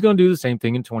 He's going to do the same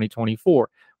thing in 2024.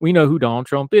 We know who Donald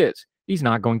Trump is. He's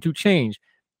not going to change.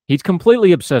 He's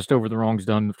completely obsessed over the wrongs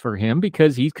done for him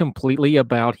because he's completely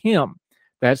about him.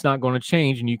 That's not going to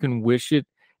change, and you can wish it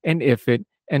and if it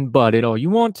and but it all you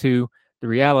want to. The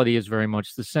reality is very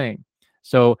much the same.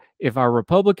 So if our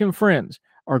Republican friends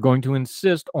are going to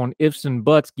insist on ifs and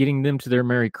buts getting them to their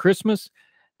Merry Christmas,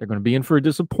 They're going to be in for a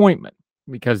disappointment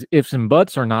because ifs and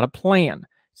buts are not a plan.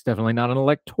 It's definitely not an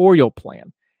electoral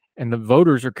plan. And the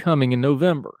voters are coming in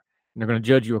November, and they're going to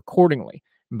judge you accordingly.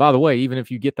 And by the way, even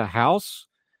if you get the House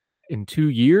in 2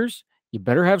 years, you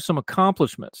better have some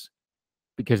accomplishments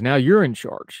because now you're in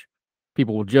charge.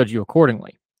 People will judge you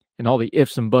accordingly. And all the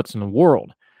ifs and buts in the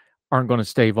world aren't going to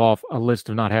stave off a list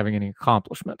of not having any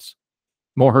accomplishments.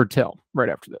 More Heard Tell right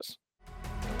after this.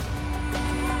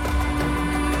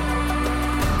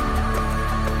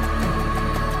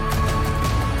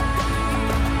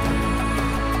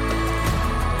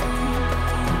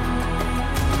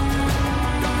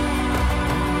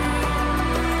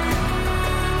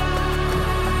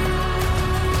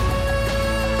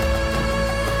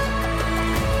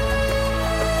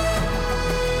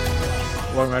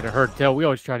 Welcome back to Heard Tell. We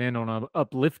always try to end on an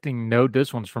uplifting note.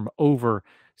 This one's from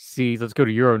overseas. Let's go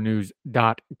to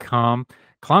Euronews.com.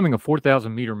 Climbing a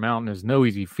 4,000-meter mountain is no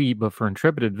easy feat, but for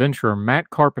intrepid adventurer Matt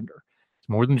Carpenter, it's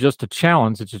more than just a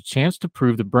challenge. It's a chance to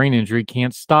prove that brain injury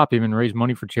can't stop him and raise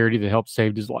money for charity that helped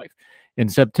save his life. In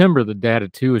September, the Data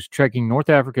 2 is trekking North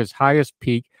Africa's highest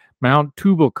peak, Mount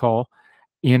Toubkal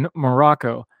in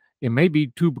Morocco. It may be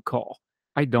Toubkal.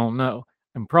 I don't know.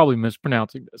 I'm probably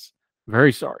mispronouncing this.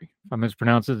 Very sorry if I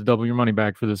mispronounce it. To double your money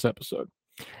back for this episode.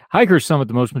 Hikers summit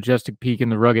the most majestic peak in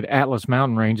the rugged Atlas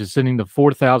mountain range, ascending to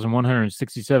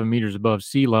 4,167 meters above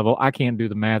sea level. I can't do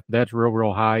the math. That's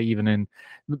real high, even in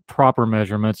the proper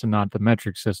measurements and not the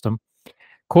metric system.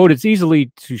 Quote, it's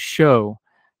easily to show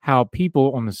how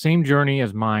people on the same journey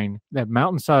as mine, that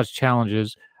mountain-sized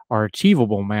challenges are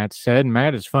achievable, Matt said.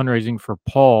 Matt is fundraising for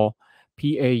PAUL,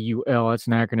 P-A-U-L, that's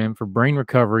an acronym for Brain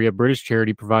Recovery, a British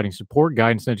charity providing support,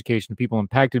 guidance, and education to people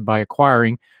impacted by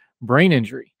acquiring brain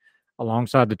injury.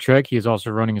 Alongside the trek, he is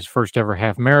also running his first ever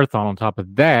half marathon. On top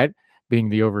of that, being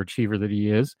the overachiever that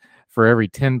he is, for every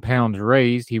 10 pounds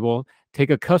raised, he will take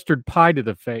a custard pie to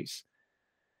the face.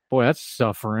 Boy, that's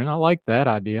suffering. I like that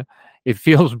idea. It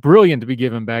feels brilliant to be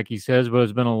giving back, he says, but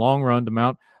it's been a long run to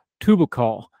Mount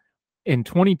Toubkal. In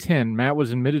 2010, Matt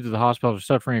was admitted to the hospital for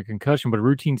suffering a concussion, but a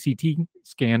routine CT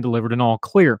scan delivered an all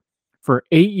clear. For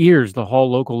 8 years, the Hall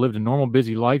local lived a normal,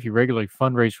 busy life. He regularly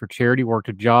fundraised for charity, worked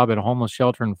a job at a homeless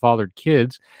shelter, and fathered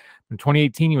kids. In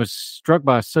 2018, he was struck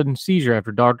by a sudden seizure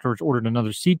after doctors ordered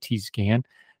another CT scan.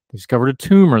 They discovered a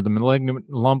tumor. The malignant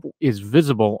lump is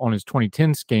visible on his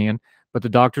 2010 scan, but the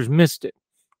doctors missed it.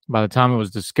 By the time it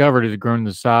was discovered, it had grown to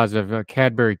the size of a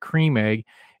Cadbury cream egg.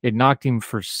 It knocked him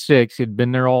for 6. He'd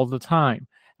been there all the time.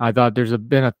 I thought there's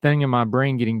been a thing in my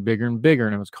brain getting bigger and bigger,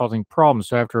 and it was causing problems.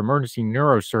 So after emergency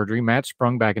neurosurgery, Matt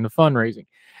sprung back into fundraising.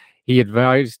 He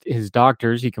advised his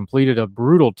doctors. He completed a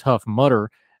brutal Tough Mudder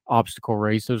obstacle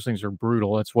race. Those things are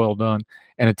brutal. That's well done.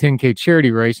 And a 10K charity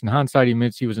race. In hindsight, he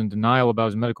admits he was in denial about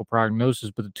his medical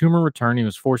prognosis, but the tumor returned. He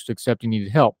was forced to accept he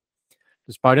needed help.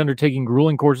 Despite undertaking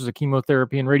grueling courses of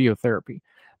chemotherapy and radiotherapy,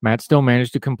 Matt still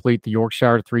managed to complete the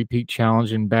Yorkshire 3-Peak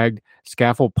Challenge and bagged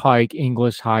Scafell Pike,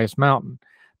 England's highest mountain.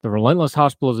 The relentless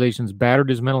hospitalizations battered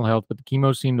his mental health, but the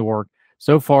chemo seemed to work.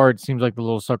 So far, it seems like the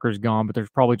little sucker is gone, but there's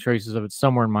probably traces of it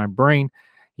somewhere in my brain.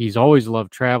 He's always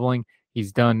loved traveling.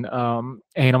 He's done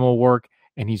animal work,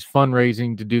 and he's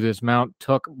fundraising to do this Mount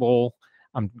Toubkal.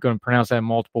 I'm going to pronounce that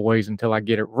multiple ways until I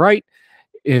get it right.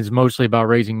 It is mostly about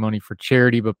raising money for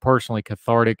charity, but personally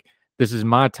cathartic. This is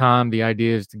my time. The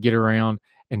idea is to get around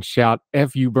and shout,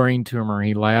 F you brain tumor.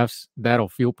 He laughs. That'll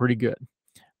feel pretty good.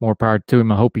 More power to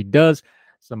him. I hope he does.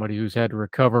 Somebody who's had to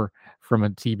recover from a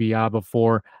TBI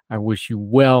before, I wish you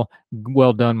well.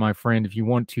 Well done, my friend. If you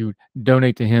want to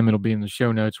donate to him, it'll be in the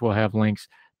show notes. We'll have links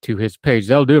to his page.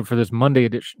 That'll do it for this Monday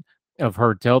edition of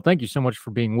Heard Tell. Thank you so much for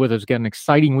being with us. Got an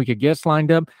exciting week of guests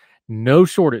lined up. No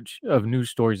shortage of news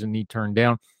stories that need turned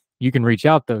down. You can reach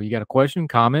out, though. You got a question,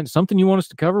 comment, something you want us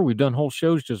to cover? We've done whole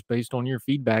shows just based on your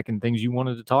feedback and things you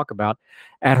wanted to talk about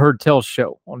at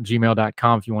HeardTellShow on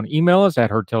gmail.com. If you want to email us,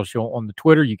 at HeardTellShow on the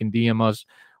Twitter, you can DM us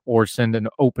or send an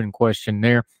open question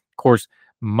there. Of course,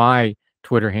 my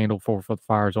Twitter handle,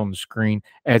 4footfire, is on the screen,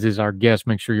 as is our guest.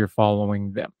 Make sure you're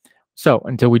following them. So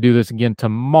until we do this again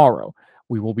tomorrow,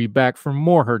 we will be back for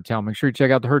more Heard Tell. Make sure you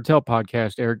check out the Heard Tell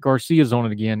podcast. Eric Garcia's on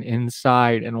it again,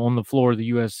 inside and on the floor of the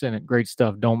U.S. Senate. Great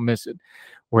stuff. Don't miss it.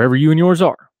 Wherever you and yours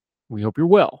are, we hope you're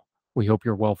well. We hope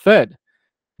you're well fed.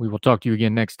 We will talk to you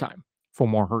again next time for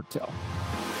more Heard Tell.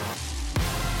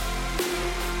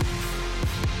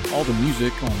 All the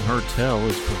music on Heard Tell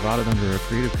is provided under a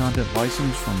Creative Content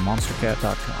license from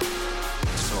MonsterCat.com.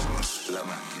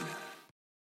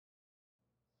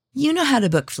 You know how to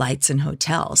book flights and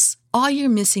hotels. All you're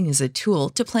missing is a tool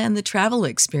to plan the travel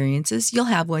experiences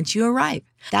you'll have once you arrive.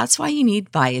 That's why you need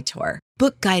Viator.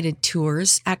 Book guided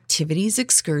tours, activities,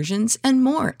 excursions, and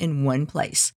more in one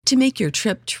place to make your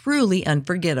trip truly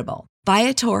unforgettable.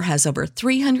 Viator has over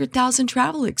 300,000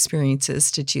 travel experiences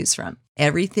to choose from.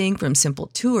 Everything from simple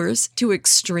tours to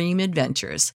extreme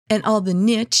adventures and all the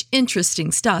niche,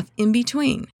 interesting stuff in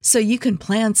between. So you can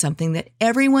plan something that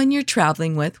everyone you're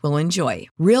traveling with will enjoy.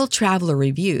 Real traveler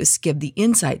reviews give the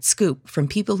inside scoop from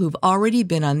people who've already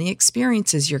been on the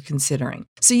experiences you're considering.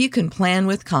 So you can plan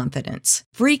with confidence.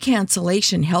 Free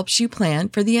cancellation helps you plan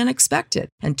for the unexpected.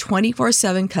 And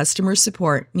 24/7 customer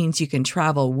support means you can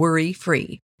travel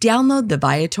worry-free. Download the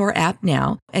Viator app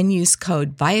now and use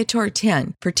code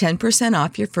Viator10 for 10%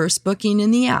 off your first booking in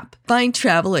the app. Find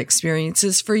travel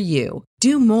experiences for you.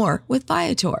 Do more with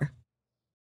Viator.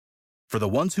 For the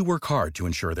ones who work hard to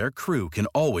ensure their crew can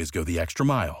always go the extra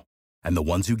mile, and the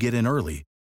ones who get in early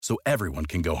so everyone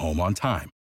can go home on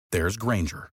time, there's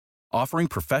Grainger, offering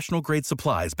professional-grade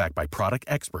supplies backed by product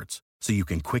experts so you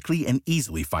can quickly and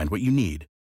easily find what you need.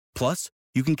 Plus,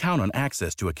 you can count on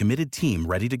access to a committed team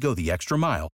ready to go the extra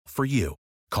mile for you.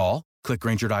 Call, click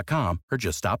Grainger.com, or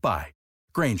just stop by.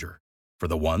 Grainger, for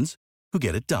the ones who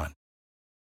get it done.